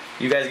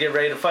 You guys get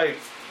ready to fight.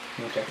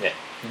 Okay. Yeah.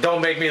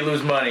 Don't make me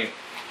lose money.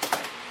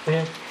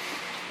 Yeah.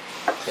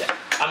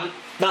 I'm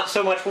not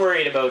so much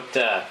worried about.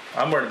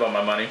 I'm worried about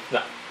my money. No,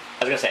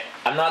 I was gonna say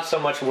I'm not so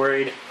much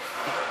worried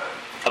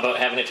about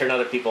having to turn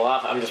other people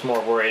off. I'm just more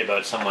worried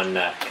about someone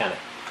kind of.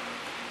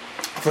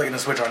 Flicking the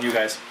switch on you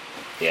guys.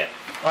 Yeah.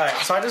 Alright,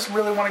 so I just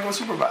really want to go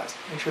supervise.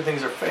 Make sure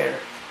things are fair.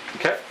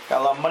 Okay.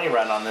 Got a lot of money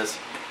running on this.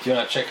 Do you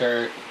want to check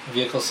our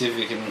vehicle, see if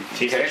we can...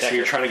 Okay, so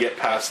you're trying to get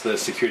past the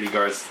security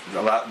guards,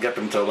 get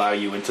them to allow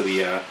you into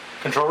the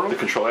Control room? the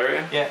control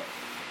area, Yeah.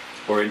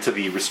 or into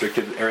the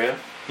restricted area.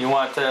 You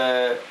want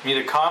me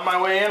to con my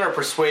way in or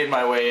persuade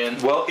my way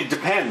in? Well, it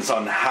depends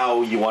on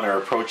how you want to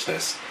approach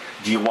this.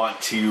 Do you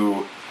want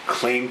to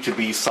claim to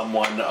be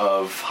someone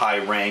of high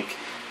rank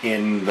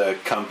in the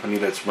company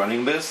that's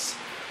running this?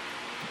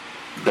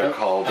 They're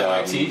called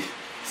MIT?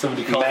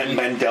 Somebody called me.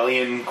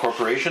 Mendelian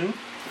Corporation?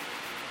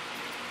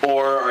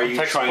 Or are you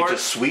Tech trying support? to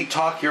sweet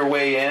talk your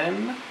way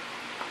in?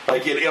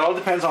 Like, it all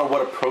depends on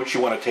what approach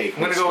you want to take.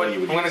 I'm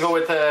gonna go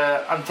with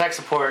on tech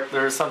support.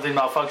 There's something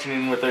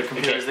malfunctioning with the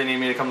computers. They need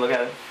me to come look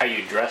at it. Are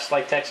you dressed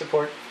like tech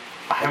support?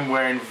 I'm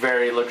wearing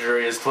very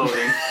luxurious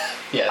clothing.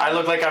 Yeah. I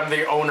look like I'm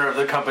the owner of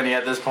the company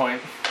at this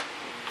point.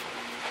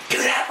 Get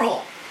that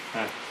roll!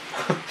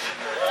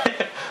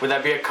 Would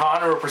that be a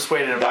con or a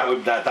persuaded?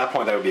 At that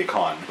point, that would be a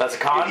con. That's a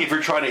con? If you're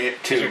trying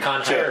to Is your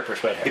con higher or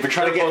persuade higher? if you're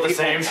trying to They're get both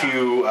the people same.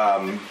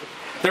 to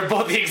They're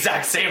both the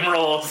exact same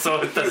role,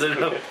 so it doesn't.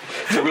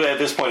 so really at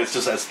this point it's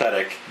just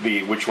aesthetic,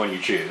 which one you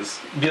choose.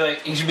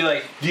 You should be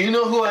like, do you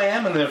know who I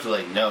am? And they're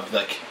like, no. Be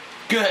like,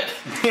 good.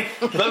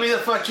 Let me the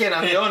fuck in.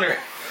 I'm the owner.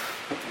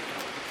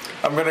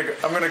 I'm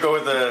gonna go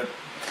with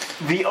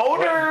The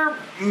owner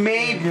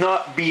may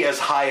not be as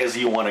high as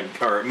you want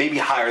to, or maybe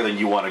higher than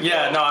you want to go.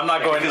 Yeah, no, I'm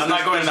not going. Because I'm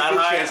not going there's that a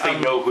good high. chance they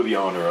know who the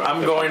owner of I'm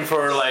the going company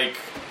for is. like,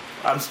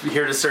 I'm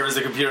here to service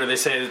the computer. They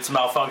say it's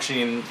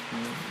malfunctioning.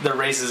 The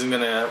race isn't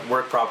gonna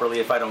work properly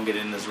if I don't get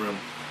in this room.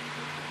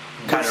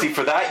 But see,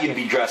 for that you'd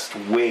be dressed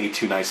way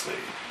too nicely.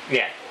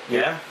 Yeah.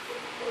 Yeah.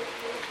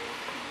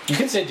 You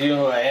can say, do you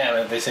know who I am?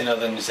 And if they say no,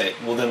 then you say,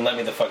 well, then let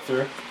me the fuck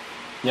through.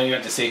 You don't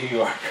have to say who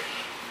you are.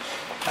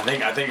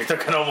 I think they're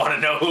gonna want to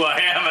know who I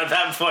am at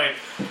that point.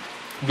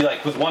 Be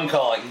like, with one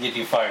call, I can get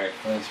you fired.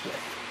 And just be like,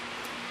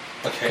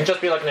 It okay. can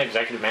just be like an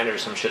executive manager or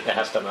some shit that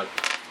has to like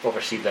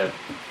oversee the.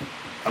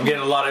 I'm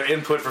getting a lot of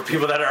input for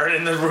people that aren't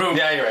in the room.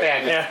 Yeah, you're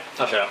right. Yeah.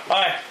 I'll shut up.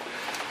 All right.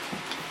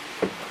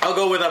 I'll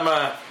go with I'm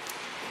a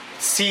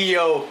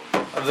CEO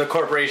of the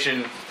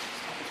corporation,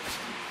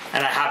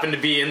 and I happen to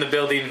be in the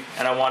building,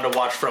 and I want to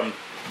watch from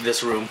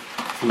this room.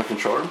 From the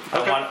control room?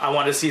 I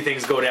want to see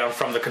things go down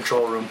from the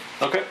control room.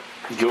 Okay.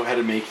 Go ahead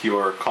and make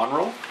your con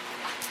roll.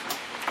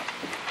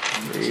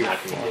 It's not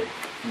gonna be good.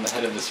 I'm the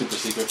head of the super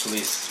secret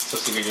police. So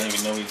secret you don't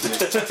even know we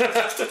exist.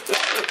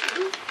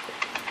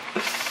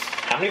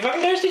 How many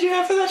fucking dice did you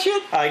have for that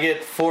shit? I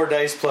get 4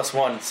 dice plus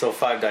 1, so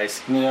 5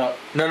 dice. No.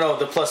 No,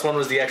 the plus 1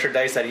 was the extra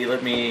dice that he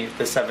let me,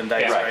 the 7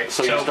 dice, Yeah. right?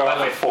 So you So, start by off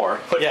the with 4.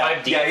 Put Yeah.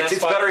 5D Yeah, in that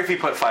it's spot? better if you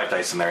put 5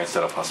 dice in there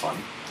instead of plus 1.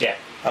 Yeah.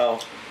 Oh.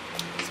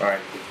 Sorry.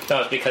 No,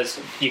 it's because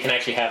you can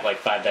actually have like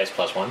 5 dice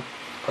plus 1.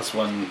 Plus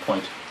 1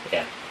 point.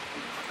 Yeah.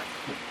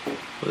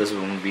 This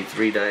one would be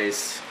 3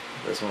 dice.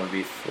 This one would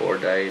be 4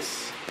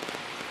 dice.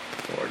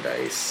 4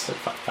 dice. So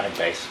 5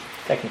 dice.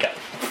 That can count.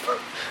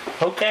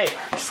 Okay.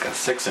 It's got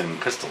 6 in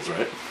pistols,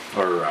 right?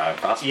 Or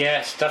crossbows.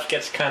 Yeah, stuff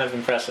gets kind of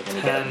impressive when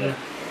you get in 10, there.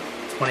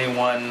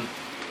 21,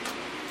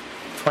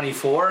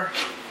 24.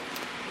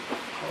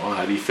 Oh,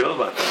 how do you feel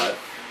about that?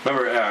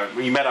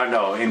 Remember, you may not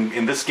know,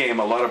 in this game,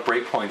 a lot of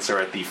breakpoints are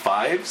at the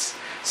 5s.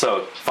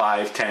 So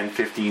 5, 10,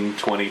 15,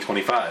 20,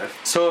 25.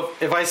 So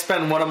if I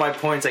spend one of my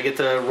points, I get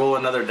to roll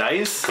another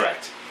dice?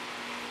 Correct.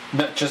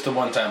 Not just the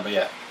one time, but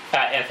yeah.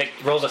 And if it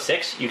rolls a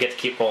 6, you get to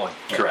keep rolling.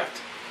 Correct.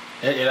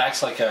 It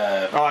acts like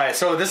a... Alright,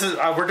 so this is,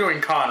 we're doing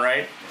con,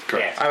 right?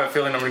 Correct. I have a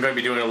feeling I'm going to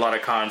be doing a lot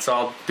of con, so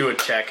I'll do a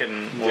check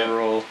and we'll Yeah.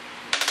 roll.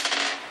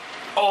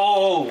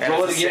 Oh! And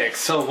Roll it's it a again. 6.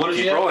 So what did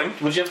Keep you have? rolling.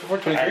 What did you have before?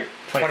 23?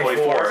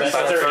 24. That's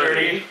That's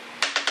 30.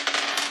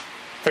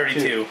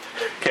 32.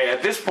 Okay,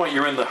 at this point,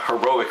 you're in the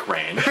heroic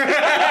range.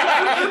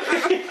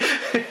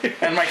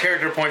 And my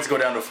character points go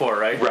down to 4,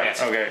 right?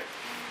 Right. Okay.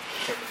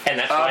 And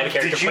that's why the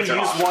character Did you puts it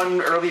use off.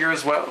 one earlier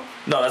as well?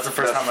 No, that's the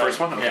first That's time. the first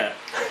one? Okay.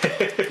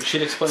 Yeah. You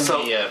should explain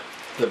So-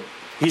 the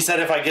He said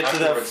if I get to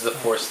afterwards, the the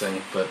force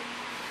thing, but...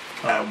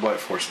 What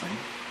force thing?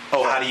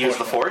 Oh, how to use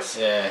the force?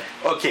 Yeah.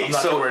 Okay, I'm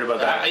not so too worried about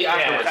that.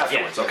 Afterwards.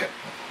 afterwards, okay.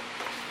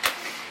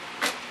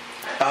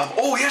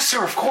 Oh, yes,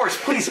 sir, of course.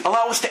 Please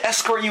allow us to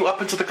escort you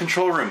up into the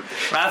control room.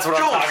 That's what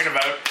Jones! I'm talking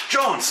about.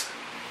 Jones,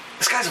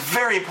 this guy's a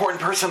very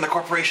important person in the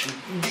corporation.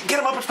 Get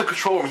him up into the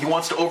control room. He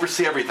wants to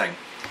oversee everything.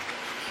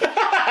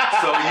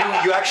 So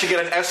you actually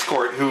get an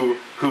escort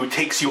who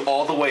takes you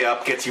all the way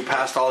up, gets you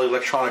past all the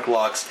electronic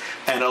locks,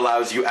 and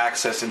allows you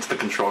access into the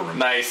control room.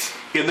 Nice.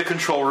 In the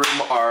control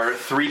room are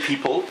 3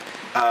 people.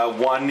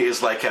 One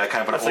is like a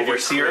kind of an That's like a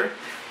overseer, crew.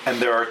 and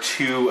there are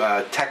 2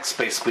 techs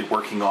basically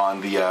working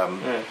on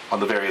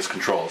the various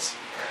controls.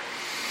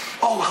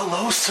 Oh,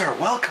 hello, sir.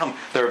 Welcome.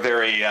 They're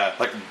very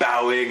like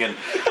bowing and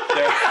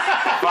they're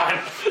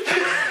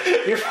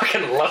You're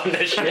fucking loving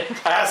this shit.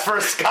 I asked for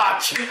a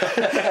scotch.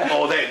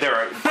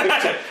 they're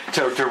quick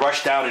to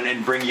rush down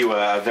and bring you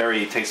a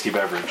very tasty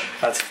beverage.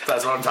 That's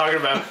what I'm talking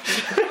about.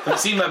 Have you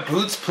seen my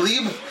boots,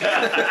 plebe?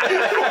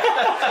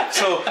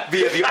 So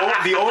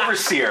the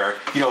overseer,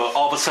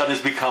 all of a sudden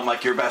has become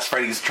like your best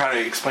friend. He's trying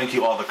to explain to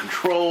you all the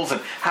controls and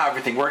how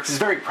everything works. He's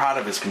very proud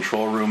of his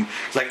control room.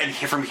 He's like, and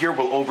from here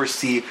we'll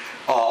oversee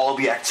all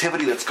the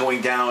activity that's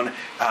going down.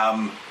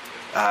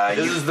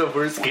 This is the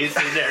worst case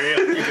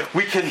scenario.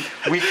 We can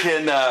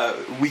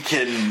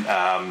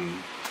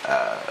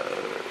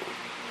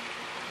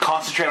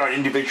concentrate on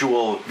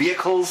individual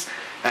vehicles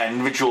and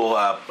individual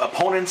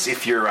opponents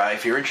if you're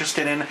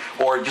interested in,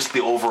 or just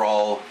the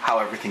overall how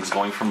everything's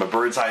going from a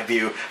bird's eye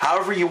view.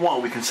 However you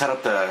want, we can set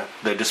up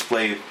the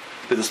display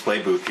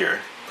booth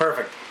here.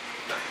 Perfect.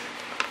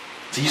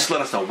 So you just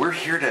let us know. We're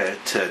here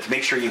to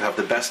make sure you have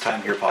the best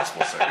time here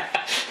possible, sir.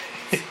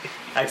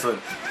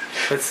 Excellent.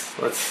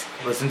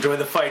 Let's enjoy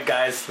the fight,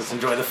 guys. Let's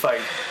enjoy the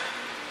fight.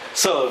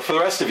 So for the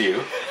rest of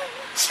you,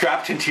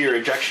 strapped into your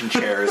ejection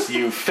chairs,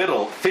 you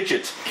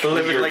fidget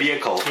with your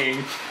vehicle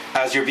king.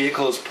 as your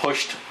vehicle is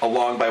pushed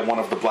along by one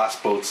of the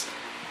Blast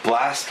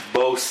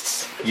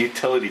Boast's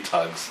utility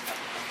tugs.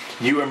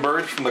 You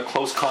emerge from the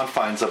close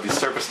confines of the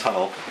surface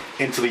tunnel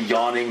into the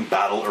yawning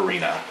battle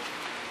arena.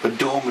 The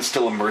dome is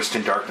still immersed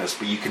in darkness,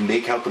 but you can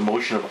make out the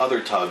motion of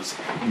other tugs,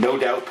 no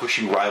doubt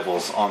pushing rival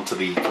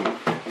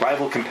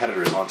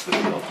competitors onto the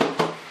field.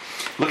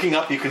 Looking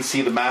up, you can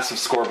see the massive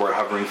scoreboard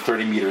hovering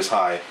 30 meters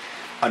high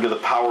under the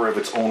power of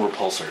its own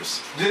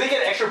repulsors. Do they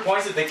get extra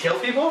points if they kill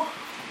people?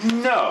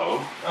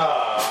 No.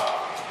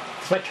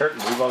 Does my turret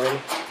move already?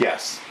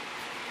 Yes.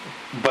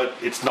 But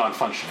it's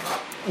non-functioning.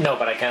 No,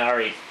 but I can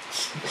already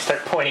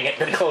start pointing at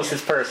the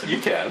closest person. You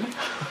can.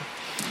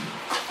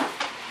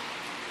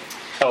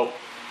 Oh.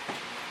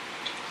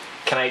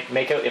 Can I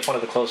make out if one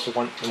of the closest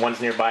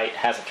ones nearby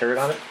has a turret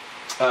on it?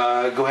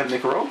 Go ahead and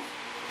make a roll.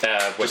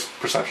 Just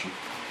Perception.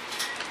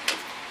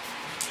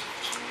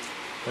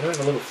 I don't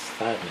have a little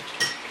 5 next to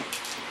it.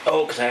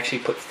 Oh, because I actually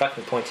put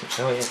fucking points in.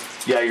 Oh, yeah.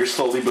 Yeah, you're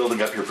slowly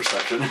building up your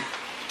perception.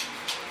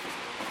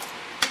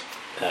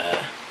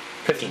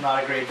 15.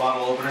 Not a great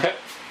bottle opener. Okay.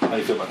 How do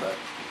you feel about that?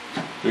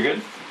 You're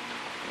good?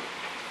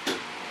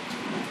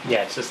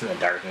 Yeah, it's just in the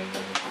dark.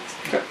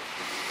 Okay.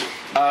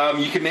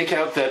 You can make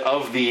out that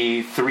of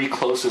the 3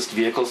 closest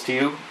vehicles to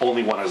you,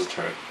 only one has a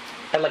turret.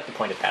 I'd like to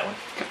point at that one.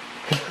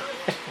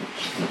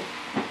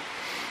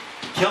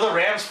 Kill the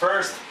Rams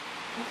first.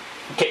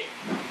 Okay.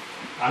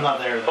 I'm not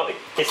there though. Well,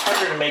 it's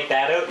harder to make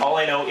that out. All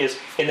I know is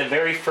in the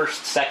very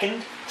first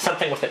second,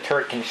 something with a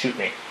turret can shoot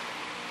me.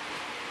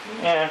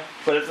 Yeah,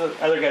 but if the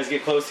other guys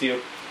get close to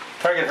you,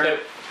 target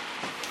hurt.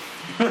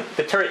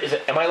 The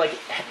turret am I like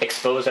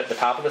exposed at the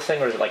top of this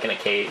thing, or is it like in a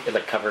cave,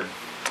 like covered?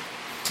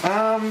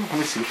 Let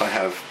me see if I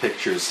have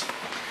pictures.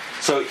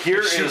 So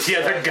here is the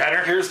other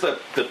gunner. Here's the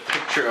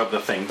picture of the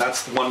thing.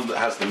 That's the one that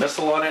has the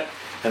missile on it,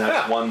 and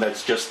that's one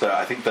that's just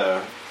I think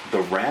the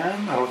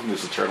ram. I don't think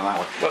there's a turret on that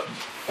one. Well,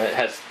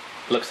 it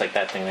looks like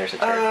that thing. There's a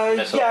turret.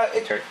 Missile, yeah,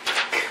 it turret.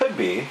 could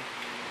be.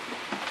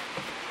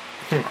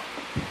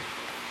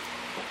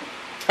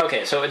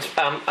 Okay, so it's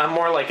I'm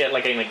more like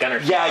in a gunner.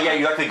 Yeah,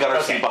 you got the gunner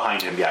Okay. seat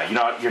behind him. Yeah,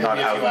 you're not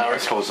Maybe a few out hours.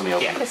 exposed in the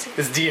open. Yeah.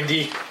 It's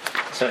D&D.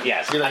 So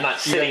yes, I'm not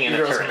sitting in a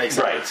You're also turret. makes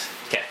Right.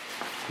 Okay,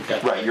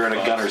 Right, you're in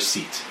a gunner's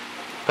seat.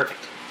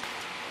 perfect.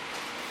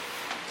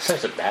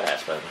 Sounds like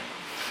badass, by the way.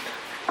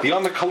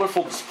 Beyond the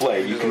colorful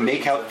display, you can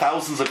make out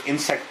thousands of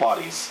insect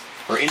bodies,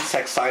 or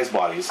insect-sized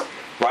bodies,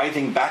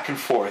 writhing back and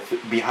forth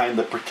behind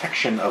the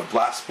protection of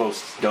Blast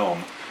Boast's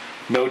dome.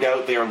 No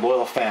doubt they are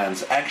loyal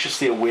fans,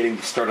 anxiously awaiting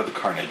the start of the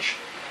carnage.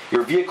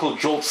 Your vehicle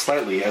jolts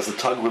slightly as the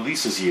tug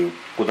releases you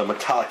with a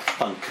metallic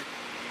thunk.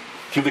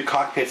 Through the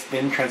cockpit's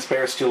thin,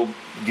 transparent steel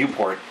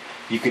viewport,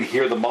 you can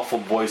hear the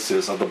muffled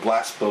voices of the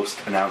Blast Boast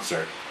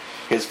announcer,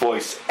 his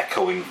voice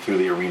echoing through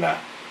the arena.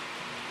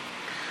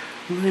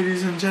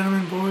 Ladies and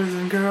gentlemen, boys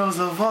and girls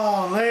of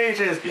all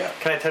ages. Yeah.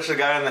 Can I touch the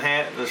guy on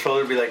the shoulder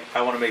and be like,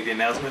 I want to make the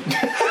announcement?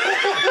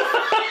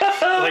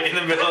 Like in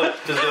the middle,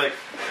 just be like,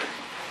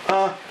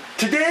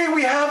 Today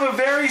we have a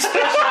very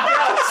special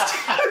guest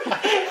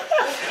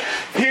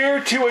here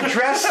to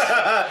address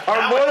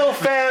our loyal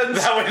fans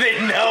that way they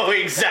know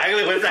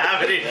exactly what's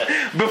happening.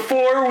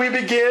 before we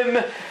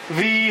begin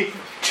the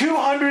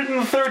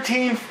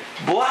 213th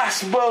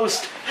Blast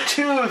Boast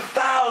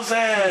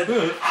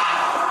 2000.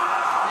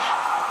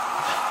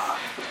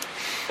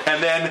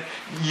 And then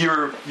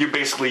your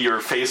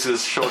face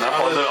is showing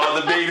up on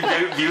the main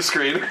view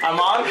screen. I'm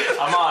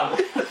on.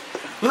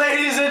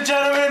 Ladies and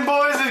gentlemen,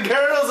 boys and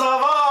girls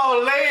of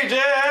all ages,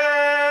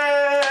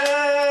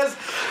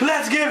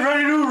 let's get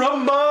ready to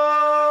rumble.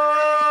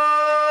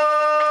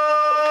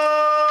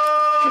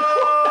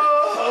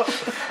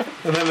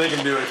 And then they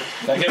can do it.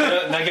 Now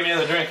give me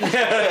another drink. Make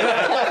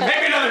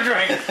me another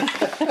drink.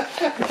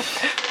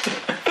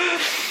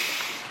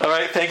 All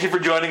right, thank you for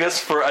joining us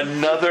for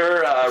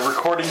another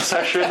recording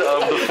session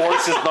of The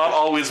Force is Not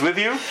Always With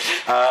You.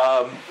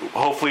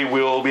 Hopefully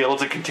we'll be able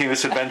to continue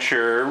this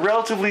adventure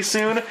relatively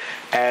soon,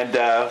 and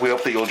we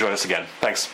hope that you'll join us again. Thanks.